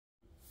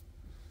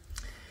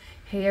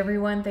Hey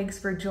everyone, thanks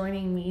for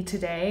joining me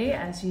today.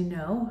 As you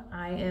know,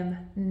 I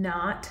am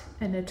not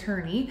an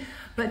attorney,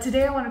 but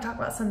today I want to talk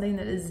about something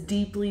that is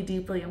deeply,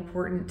 deeply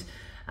important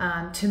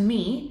to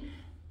me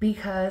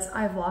because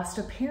I've lost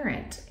a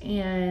parent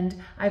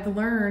and I've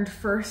learned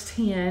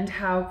firsthand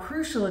how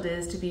crucial it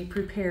is to be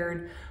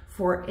prepared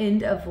for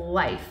end of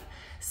life.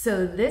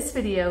 So this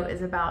video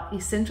is about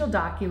essential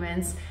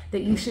documents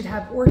that you should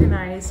have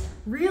organized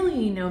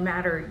really no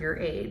matter your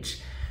age.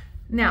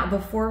 Now,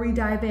 before we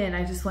dive in,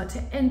 I just want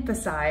to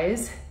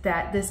emphasize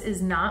that this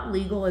is not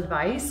legal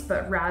advice,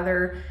 but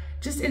rather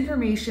just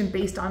information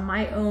based on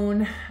my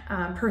own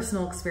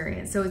personal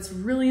experience. So it's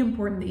really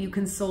important that you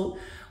consult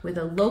with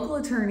a local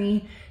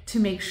attorney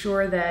to make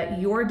sure that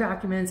your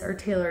documents are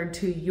tailored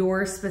to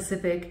your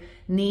specific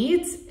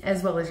needs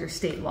as well as your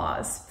state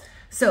laws.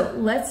 So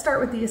let's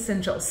start with the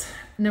essentials.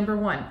 Number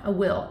one, a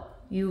will.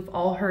 You've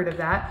all heard of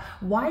that.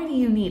 Why do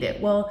you need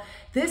it? Well,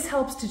 this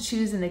helps to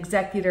choose an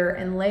executor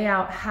and lay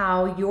out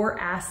how your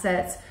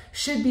assets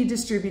should be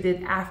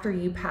distributed after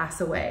you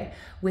pass away.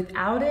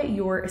 Without it,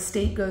 your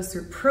estate goes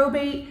through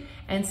probate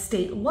and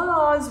state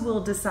laws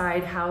will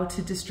decide how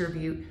to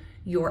distribute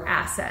your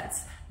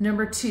assets.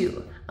 Number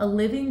two, a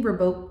living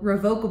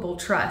revocable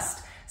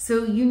trust.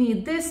 So you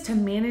need this to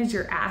manage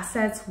your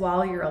assets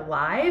while you're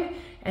alive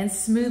and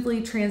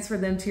smoothly transfer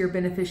them to your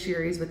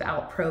beneficiaries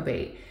without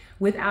probate.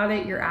 Without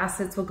it, your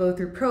assets will go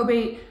through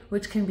probate,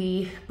 which can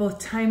be both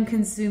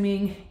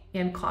time-consuming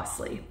and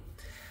costly.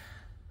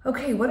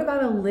 Okay, what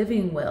about a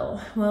living will?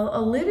 Well, a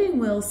living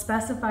will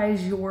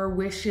specifies your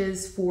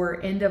wishes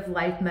for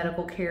end-of-life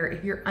medical care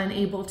if you're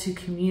unable to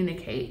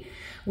communicate.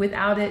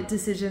 Without it,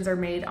 decisions are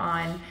made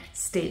on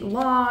state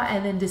law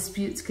and then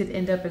disputes could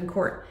end up in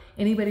court.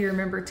 Anybody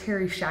remember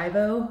Terry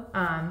Schiavo?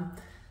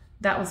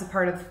 That was a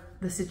part of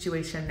the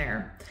situation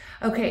there.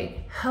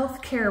 Okay,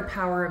 healthcare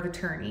power of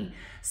attorney.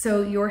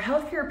 So your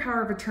healthcare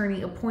power of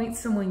attorney appoints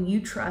someone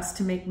you trust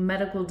to make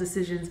medical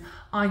decisions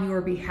on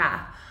your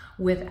behalf.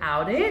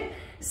 Without it,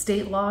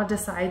 state law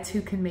decides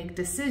who can make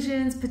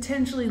decisions,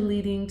 potentially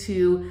leading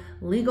to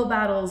legal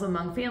battles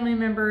among family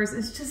members.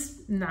 It's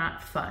just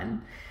not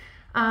fun.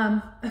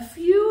 A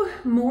few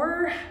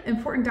more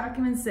important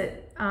documents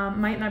that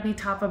might not be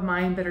top of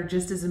mind but are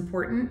just as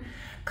important.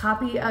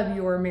 Copy of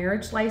your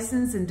marriage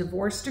license and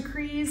divorce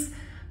decrees,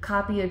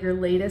 copy of your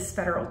latest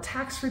federal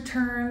tax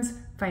returns,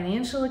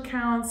 financial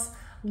accounts,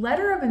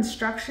 letter of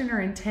instruction or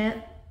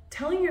intent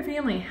telling your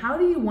family how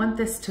do you want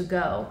this to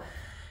go,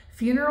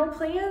 funeral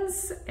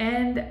plans,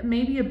 and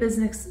maybe a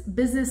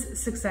business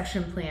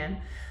succession plan.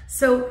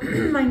 So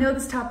I know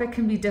this topic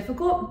can be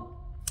difficult,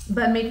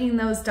 but making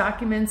those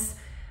documents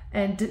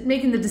and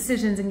making the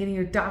decisions and getting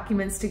your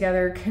documents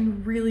together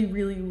can really,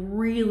 really,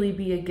 really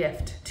be a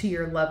gift to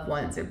your loved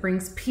ones. It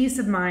brings peace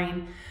of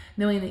mind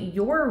knowing that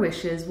your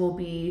wishes will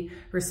be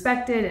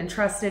respected and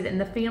trusted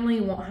and the family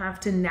won't have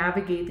to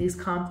navigate these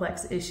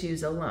complex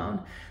issues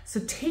alone.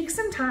 So take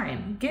some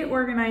time, get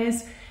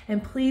organized,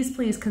 and please,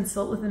 please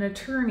consult with an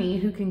attorney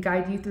who can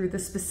guide you through the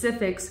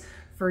specifics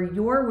for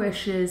your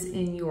wishes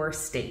in your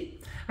state.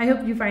 I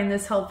hope you find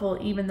this helpful,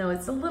 even though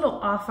it's a little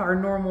off our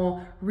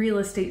normal real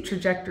estate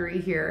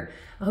trajectory here.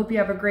 I hope you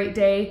have a great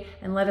day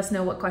and let us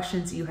know what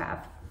questions you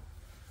have.